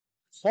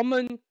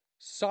Common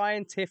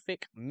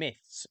scientific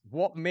myths.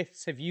 What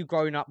myths have you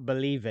grown up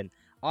believing?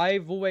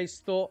 I've always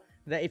thought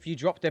that if you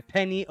dropped a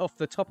penny off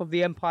the top of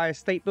the Empire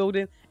State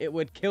Building, it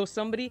would kill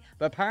somebody,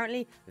 but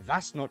apparently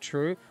that's not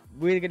true.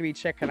 We're going to be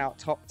checking out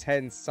top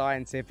 10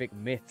 scientific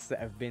myths that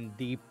have been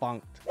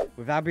debunked.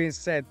 With that being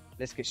said,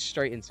 let's get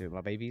straight into it, my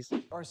babies.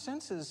 Our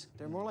senses,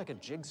 they're more like a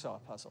jigsaw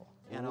puzzle,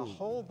 and a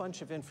whole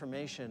bunch of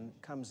information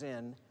comes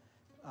in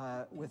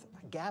with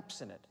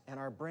gaps in it, and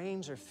our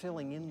brains are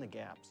filling in the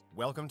gaps.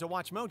 Welcome to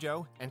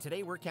WatchMojo, and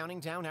today we're counting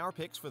down our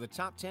picks for the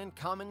top 10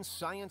 common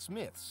science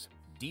myths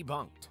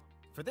debunked.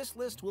 For this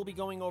list, we'll be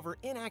going over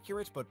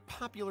inaccurate but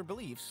popular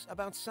beliefs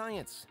about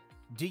science.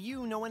 Do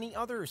you know any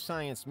other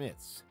science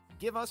myths?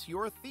 Give us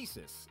your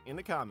thesis in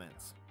the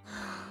comments.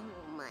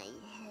 Oh, my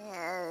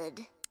head.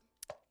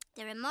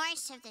 The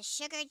remorse of the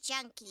sugar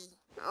junkie.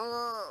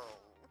 Oh.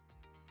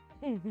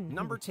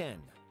 Number 10.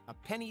 A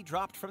penny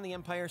dropped from the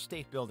Empire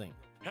State Building.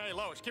 Hey,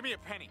 Lois, give me a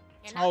penny.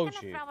 You're not Told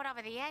gonna you. throw it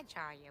over the edge,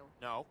 are you?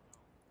 No.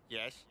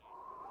 Yes.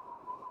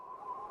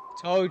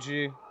 Told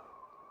you.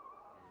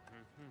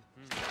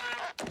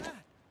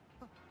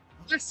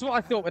 That's what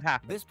I thought would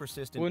happen. This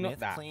persistent Well, not myth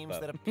that, claims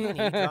but- that a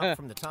penny dropped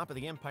from the top of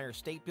the Empire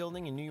State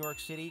Building in New York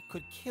City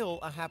could kill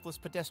a hapless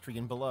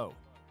pedestrian below.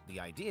 The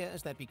idea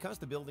is that because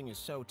the building is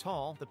so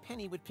tall, the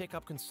penny would pick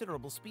up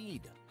considerable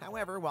speed.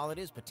 However, while it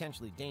is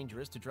potentially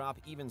dangerous to drop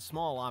even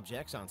small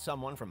objects on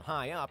someone from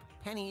high up,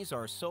 pennies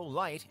are so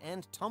light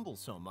and tumble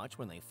so much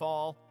when they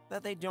fall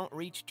that they don't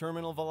reach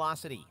terminal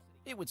velocity.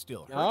 It would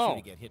still hurt you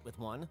to get hit with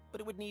one,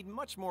 but it would need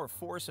much more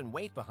force and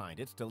weight behind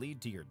it to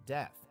lead to your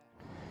death.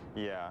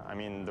 Yeah, I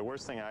mean, the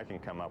worst thing I can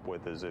come up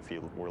with is if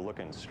you were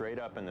looking straight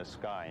up in the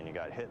sky and you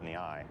got hit in the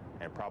eye,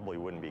 it probably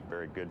wouldn't be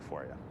very good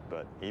for you.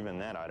 But even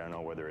then, I don't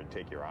know whether it'd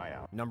take your eye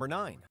out. Number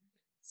 9.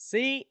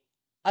 See,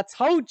 I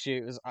told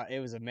you it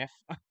was a myth.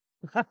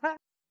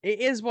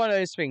 It is one of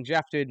those things, you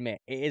have to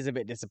admit. It is a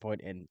bit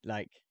disappointing.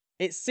 Like,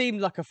 it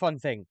seemed like a fun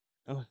thing.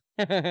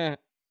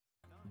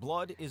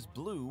 Blood is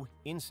blue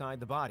inside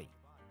the body.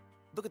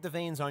 Look at the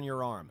veins on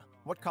your arm.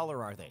 What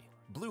color are they?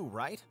 Blue,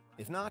 right?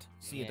 If not,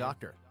 see a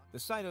doctor. The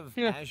sight of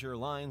azure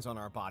lines on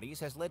our bodies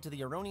has led to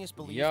the erroneous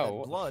belief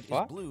that blood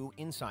is blue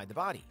inside the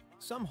body.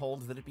 Some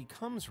hold that it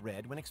becomes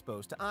red when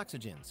exposed to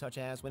oxygen, such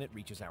as when it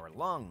reaches our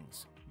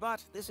lungs.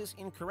 But this is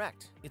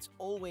incorrect. It's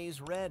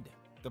always red.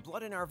 The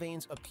blood in our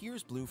veins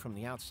appears blue from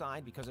the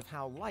outside because of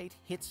how light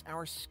hits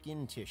our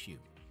skin tissue.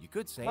 You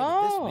could say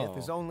that this myth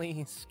is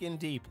only skin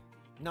deep.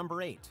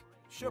 Number 8.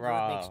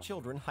 Sugar makes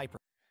children hyper.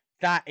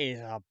 That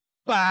is a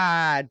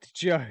bad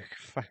joke.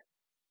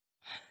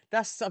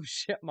 That's some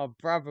shit my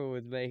brother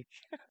would make.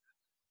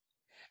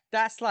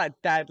 That's like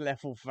dad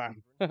level,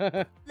 fam.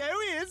 There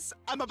he is.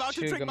 I'm about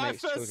to drink my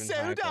first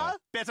soda. Hyper.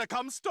 Better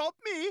come stop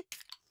me.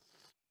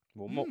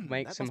 Well,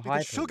 make that some must be the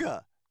hype.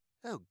 sugar.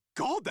 Oh,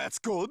 God, that's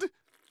good.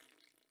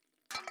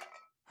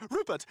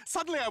 Rupert,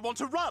 suddenly I want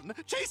to run.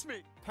 Chase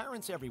me.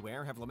 Parents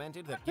everywhere have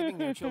lamented that giving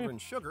their children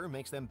sugar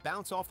makes them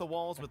bounce off the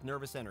walls with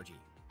nervous energy.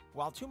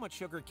 While too much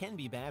sugar can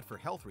be bad for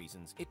health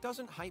reasons, it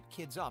doesn't hype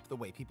kids up the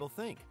way people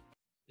think.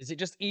 Is it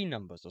just E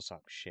numbers or some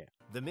shit?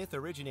 The myth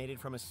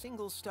originated from a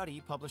single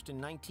study published in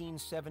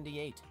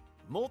 1978.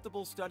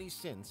 Multiple studies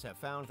since have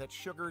found that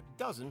sugar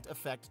doesn't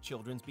affect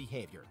children's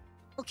behavior.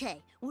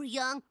 Okay, we're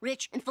young,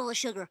 rich, and full of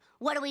sugar.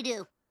 What do we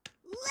do?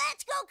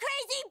 Let's go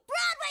crazy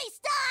Broadway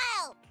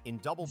style! In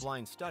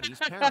double-blind studies,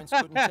 parents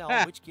couldn't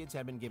tell which kids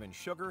had been given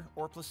sugar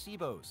or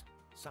placebos.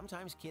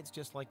 Sometimes kids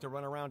just like to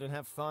run around and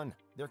have fun.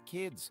 They're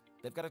kids.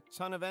 They've got a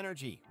ton of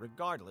energy,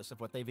 regardless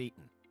of what they've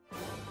eaten.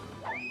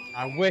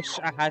 I wish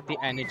I had the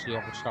energy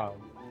of a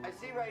child. I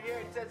see right here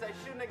it says I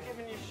shouldn't have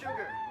given you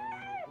sugar.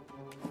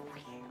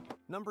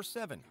 Number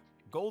 7.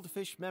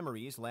 Goldfish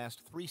memories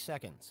last 3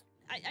 seconds.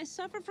 I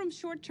suffer from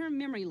short-term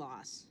memory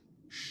loss.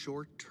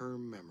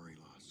 Short-term memory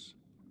loss.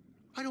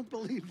 I don't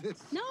believe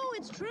this. No,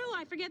 it's true.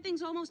 I forget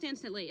things almost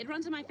instantly. It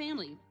runs in my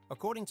family.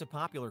 According to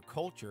popular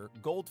culture,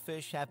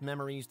 goldfish have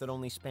memories that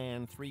only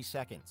span 3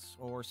 seconds,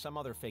 or some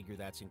other figure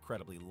that's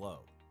incredibly low.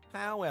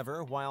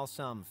 However, while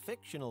some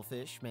fictional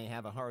fish may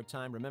have a hard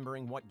time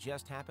remembering what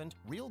just happened,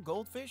 real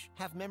goldfish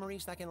have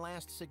memories that can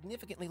last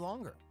significantly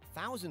longer.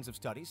 Thousands of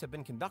studies have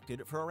been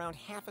conducted for around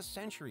half a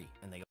century,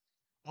 and they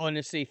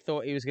Honestly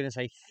thought he was going to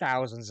say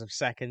thousands of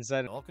seconds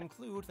then. all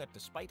conclude that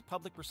despite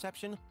public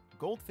perception,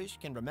 goldfish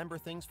can remember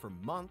things for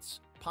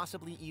months,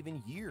 possibly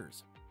even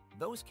years.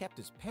 Those kept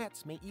as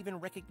pets may even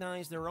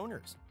recognize their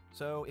owners.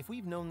 So if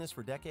we've known this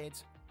for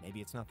decades, maybe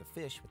it's not the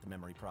fish with the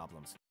memory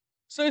problems.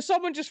 So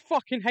someone just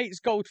fucking hates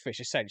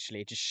goldfish,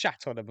 essentially. Just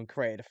shat on them and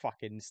created a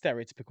fucking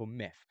stereotypical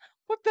myth.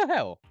 What the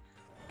hell?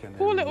 Can they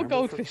Poor little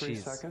remember for 3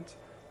 goldfishies. seconds?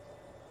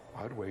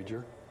 I'd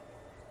wager.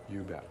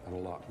 You bet, and a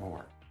lot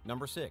more.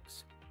 Number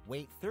 6.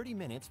 Wait 30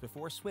 minutes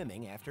before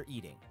swimming after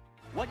eating.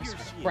 What you're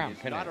seeing Brown,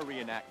 is not a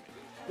reenactment.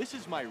 This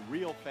is my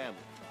real family,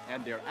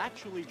 and they're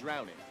actually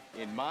drowning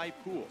in my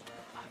pool.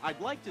 I'd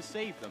like to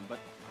save them, but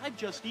I've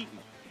just eaten,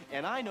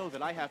 and I know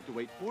that I have to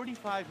wait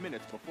 45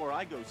 minutes before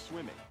I go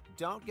swimming.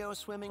 Don't go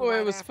swimming Oh,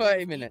 right it was after 30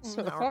 you've minutes.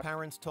 eaten, What the our fuck?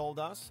 parents told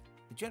us.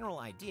 The general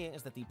idea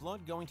is that the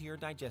blood going to your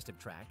digestive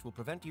tract will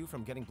prevent you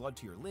from getting blood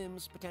to your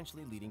limbs,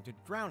 potentially leading to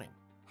drowning.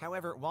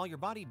 However, while your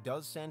body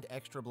does send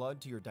extra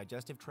blood to your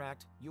digestive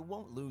tract, you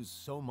won't lose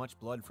so much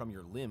blood from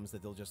your limbs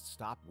that they'll just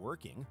stop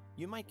working.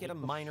 You might get a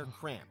minor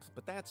cramp,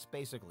 but that's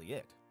basically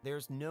it.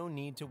 There's no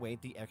need to wait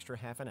the extra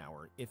half an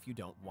hour if you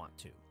don't want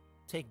to.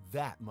 Take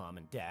that, Mom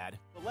and Dad.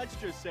 But let's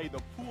just say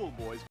the pool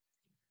boys...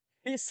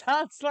 It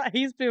sounds like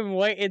he's been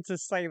waiting to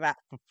say that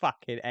for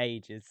fucking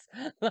ages.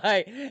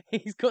 Like,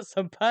 he's got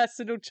some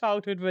personal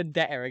childhood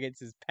vendetta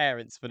against his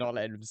parents for not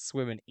letting him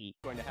swim and eat.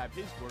 Going to have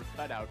his work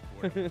cut out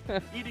for him.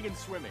 Eating and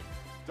swimming.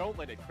 Don't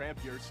let it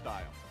cramp your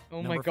style.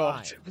 Oh my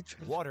god. 5.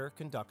 Water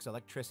conducts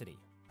electricity.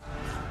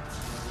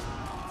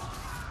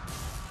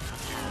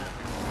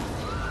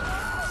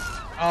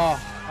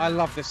 Oh, I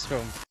love this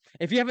film.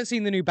 If you haven't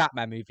seen the new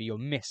Batman movie, you're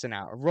missing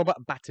out. Robert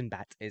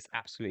Pattinson is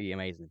absolutely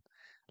amazing.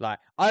 Like,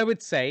 I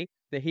would say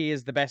that he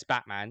is the best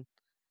Batman.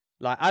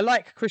 Like, I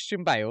like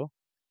Christian Bale,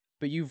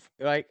 but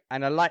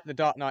and I like the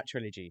Dark Knight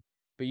trilogy,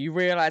 but you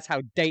realize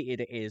how dated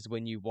it is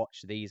when you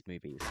watch these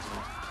movies.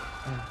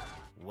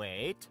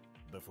 Wait,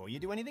 before you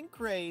do anything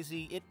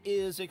crazy, it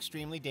is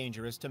extremely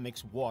dangerous to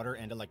mix water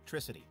and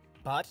electricity.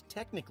 But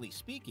technically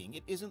speaking,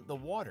 it isn't the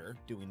water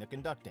doing the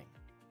conducting.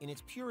 In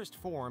its purest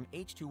form,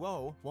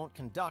 H2O won't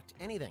conduct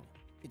anything.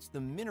 It's the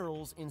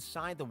minerals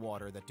inside the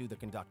water that do the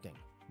conducting.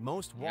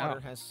 Most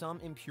water has some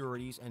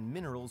impurities and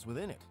minerals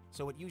within it,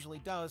 so it usually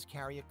does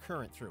carry a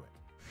current through it.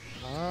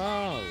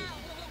 Oh.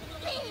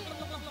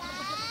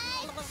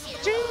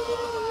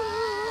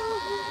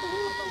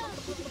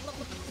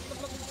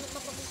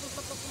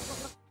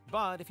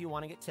 But if you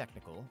want to get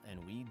technical, and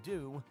we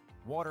do,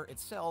 water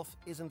itself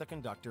isn't the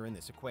conductor in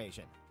this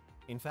equation.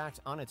 In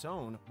fact, on its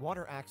own,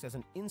 water acts as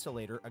an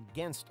insulator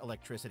against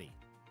electricity.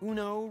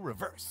 Uno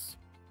reverse.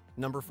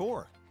 Number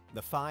 4,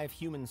 the 5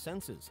 human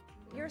senses.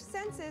 Your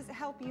senses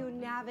help you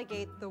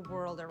navigate the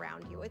world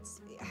around you. It's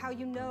how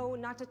you know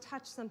not to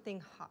touch something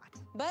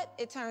hot. But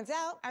it turns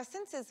out our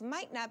senses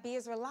might not be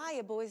as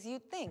reliable as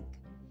you'd think.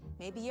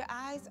 Maybe your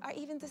eyes are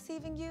even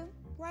deceiving you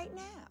right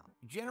now.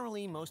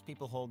 Generally, most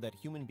people hold that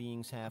human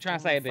beings have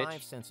only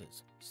 5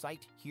 senses: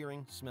 sight,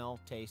 hearing, smell,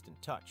 taste,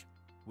 and touch.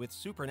 With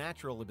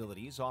supernatural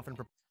abilities often...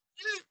 I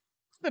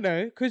don't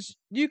know, because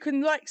you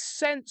can, like,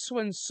 sense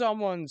when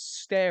someone's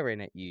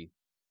staring at you.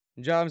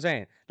 You know what I'm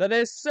saying? Like,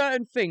 there's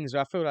certain things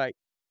where I feel like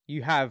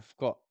you have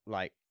got,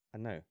 like, I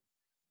don't know,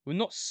 well,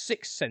 not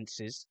 6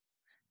 senses,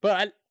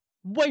 but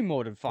way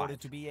more than 5.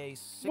 To be a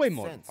 6th way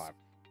more sense. than 5.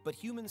 But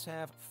humans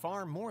have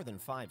far more than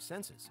 5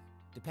 senses,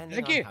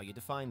 depending on how you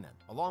define them.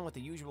 Along with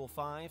the usual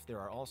 5, there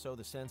are also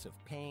the sense of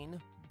pain,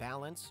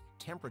 balance,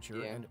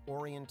 temperature, and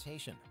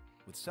orientation,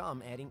 with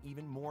some adding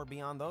even more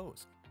beyond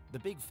those. The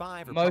big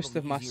 5 are most probably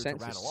of my easier senses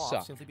to rattle suck.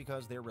 off simply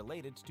because they're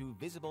related to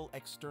visible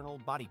external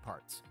body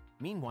parts.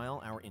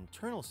 Meanwhile, our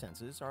internal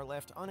senses are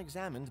left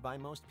unexamined by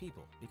most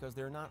people because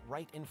they're not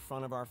right in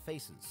front of our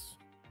faces,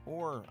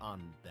 or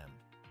on them.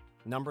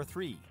 Number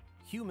 3,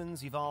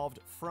 humans evolved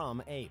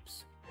from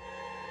apes.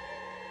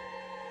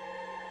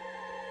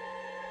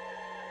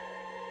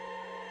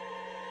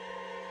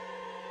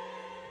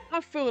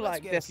 I feel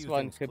like this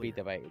one could be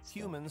debated.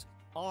 Humans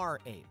are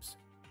apes.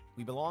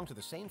 We belong to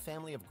the same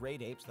family of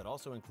great apes that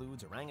also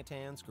includes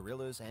orangutans,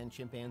 gorillas, and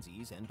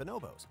chimpanzees, and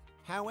bonobos.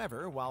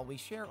 However, while we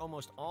share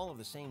almost all of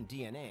the same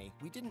DNA,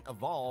 we didn't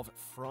evolve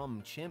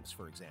from chimps,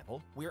 for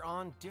example. We're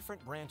on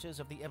different branches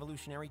of the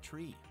evolutionary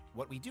tree.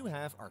 What we do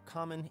have are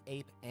common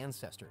ape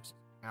ancestors.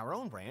 Our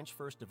own branch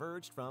first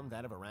diverged from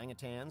that of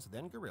orangutans,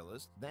 then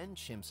gorillas, then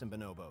chimps and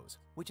bonobos,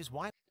 which is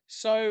why...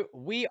 So,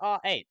 we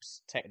are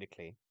apes,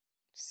 technically.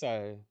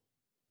 So,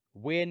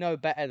 we're no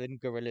better than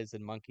gorillas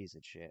and monkeys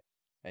and shit.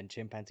 And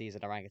chimpanzees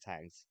and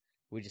orangutans.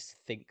 We just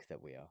think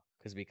that we are,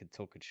 because we can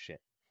talk good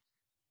shit.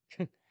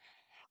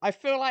 I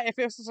feel like if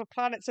this was a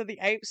Planet of the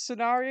Apes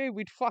scenario,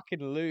 we'd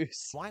fucking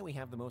lose. Why we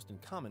have the most in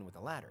common with the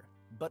latter.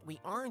 But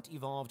we aren't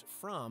evolved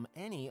from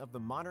any of the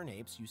modern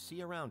apes you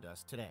see around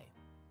us today.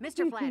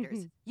 Mr.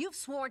 Flanders, you've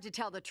sworn to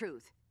tell the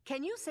truth.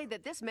 Can you say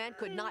that this man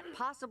could not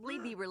possibly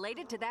be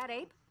related to that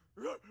ape?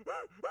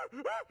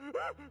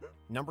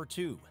 Number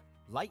 2,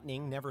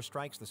 lightning never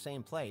strikes the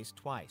same place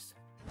twice.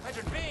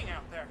 Imagine being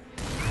out there.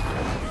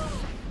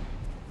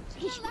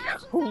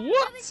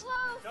 What?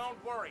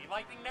 Don't worry,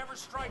 lightning never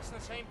strikes in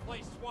the same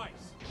place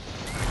twice.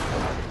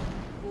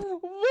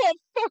 What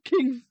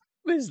fucking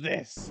is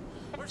this?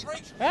 Where's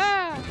Rachel?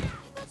 Ah!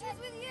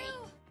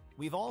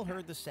 We've all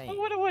heard the saying, I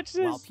wanna watch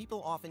this. While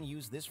people often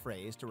use this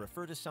phrase to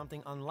refer to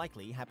something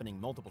unlikely happening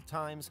multiple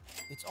times,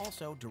 it's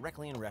also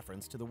directly in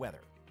reference to the weather.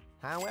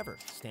 However,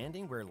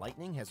 standing where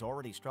lightning has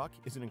already struck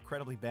is an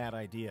incredibly bad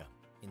idea.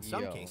 In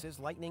some cases,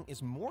 lightning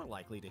is more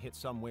likely to hit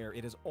somewhere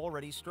it has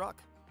already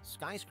struck.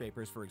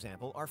 Skyscrapers, for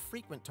example, are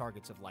frequent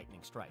targets of lightning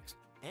strikes,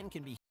 and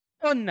can be...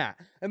 On that,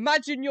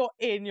 imagine you're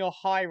in your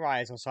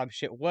high-rise or some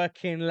shit,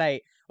 working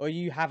late, or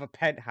you have a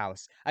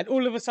penthouse, and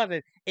all of a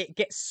sudden, it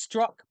gets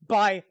struck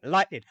by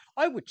lightning.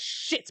 I would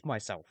shit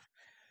myself.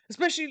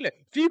 Especially, look,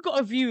 if you've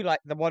got a view like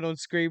the one on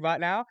screen right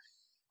now,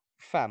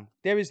 Fam,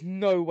 there is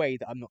no way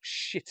that I'm not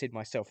shitting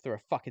myself through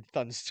a fucking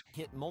thunderstorm.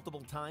 Hit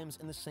multiple times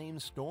in the same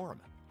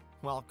storm.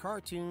 While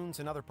cartoons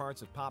and other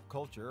parts of pop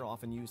culture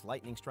often use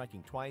lightning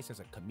striking twice as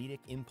a comedic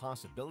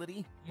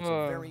impossibility, it's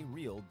a very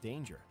real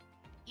danger.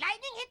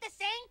 Lightning hit the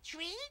same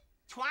tree?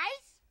 Twice?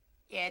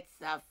 It's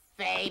a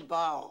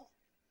fable.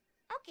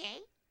 Okay,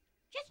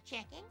 just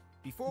checking.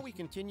 Before we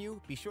continue,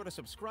 be sure to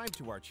subscribe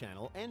to our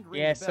channel and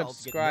ring the bell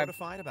to get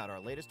notified about our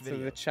latest videos. To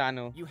the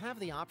channel. You have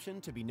the option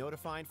to be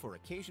notified for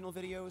occasional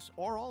videos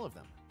or all of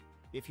them.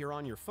 If you're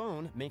on your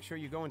phone, make sure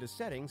you go into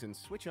settings and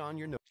switch on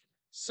your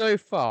So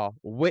far,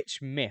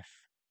 which myth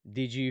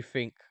did you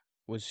think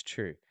was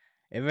true?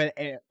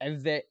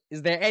 Is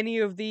there any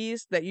of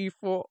these that you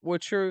thought were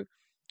true?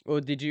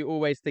 Or did you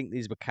always think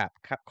these were cap?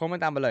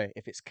 Comment down below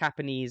if it's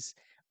Capanese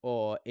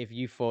or if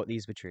you thought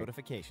these were true.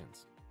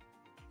 Notifications.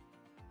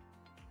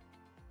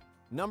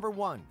 Number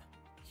 1.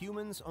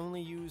 Humans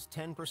only use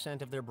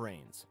 10% of their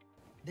brains.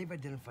 They've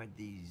identified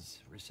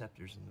these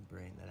receptors in the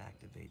brain that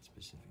activate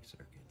specific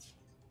circuits.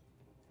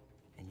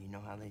 And you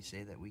know how they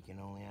say that we can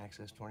only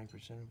access 20%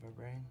 of our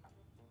brain?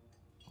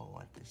 Well,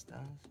 what this does,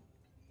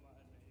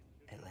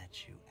 it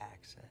lets you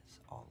access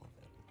all of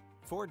it.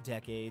 For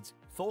decades,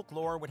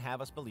 folklore would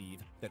have us believe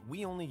that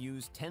we only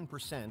use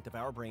 10% of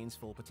our brain's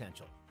full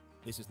potential.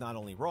 This is not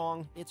only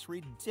wrong, it's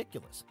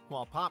ridiculous.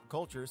 While pop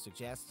culture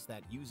suggests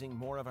that using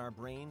more of our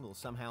brain will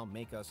somehow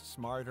make us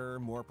smarter,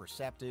 more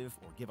perceptive,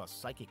 or give us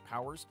psychic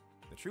powers,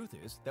 the truth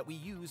is that we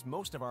use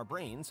most of our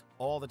brains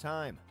all the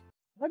time.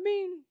 I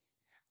mean,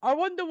 I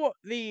wonder what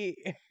the...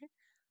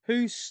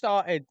 who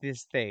started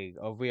this thing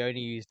of we only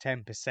use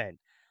 10%?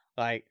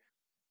 Like,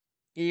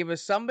 either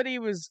somebody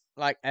was,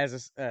 like,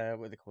 as a,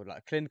 what are they called, like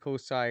a clinical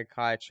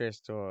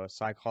psychiatrist or a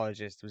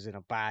psychologist was in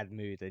a bad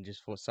mood and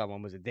just thought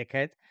someone was a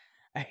dickhead.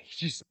 And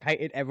he just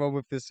painted everyone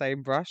with the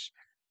same brush.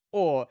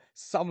 Or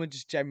someone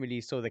just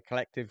generally saw the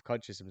collective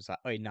consciousness and was like,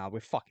 oh, nah, we're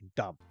fucking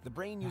dumb. The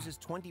brain uses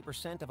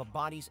 20% of a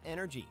body's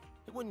energy.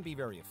 It wouldn't be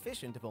very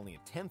efficient if only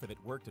 1/10 of it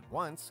worked at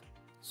once.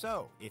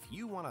 So, if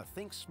you want to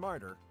think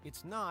smarter,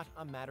 it's not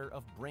a matter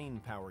of brain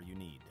power you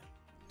need.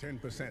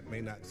 10% may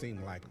not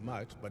seem like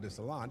much, but it's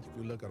a lot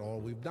if you look at all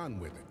we've done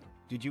with it.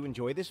 Did you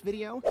enjoy this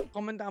video?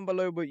 Comment down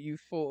below what you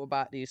thought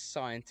about these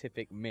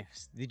scientific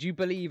myths. Did you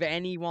believe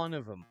any one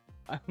of them?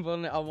 I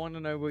want to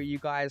know what you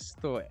guys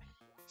thought.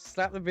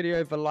 Slap the video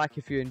over a like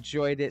if you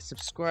enjoyed it.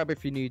 Subscribe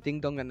if you're new.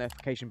 Ding dong that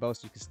notification bell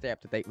so you can stay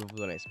up to date with all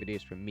the latest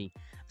videos from me.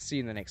 See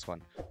you in the next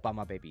one. Bye,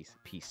 my babies.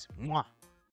 Peace. Mwah.